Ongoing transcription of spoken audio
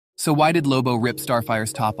So why did Lobo rip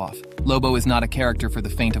Starfire's top off? Lobo is not a character for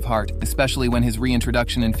the faint of heart, especially when his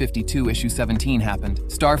reintroduction in 52 issue 17 happened.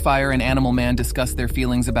 Starfire and Animal Man discuss their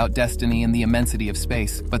feelings about destiny and the immensity of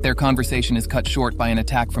space, but their conversation is cut short by an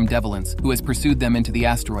attack from Devilance, who has pursued them into the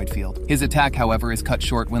asteroid field. His attack, however, is cut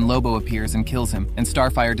short when Lobo appears and kills him, and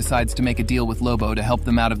Starfire decides to make a deal with Lobo to help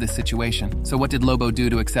them out of this situation. So what did Lobo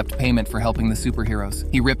do to accept payment for helping the superheroes?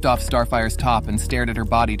 He ripped off Starfire's top and stared at her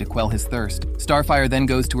body to quell his thirst. Starfire then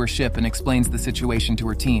goes to her ship and explains the situation to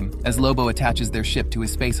her team, as Lobo attaches their ship to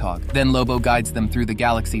his space hog. Then Lobo guides them through the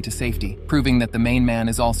galaxy to safety, proving that the main man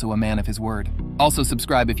is also a man of his word. Also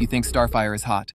subscribe if you think Starfire is hot.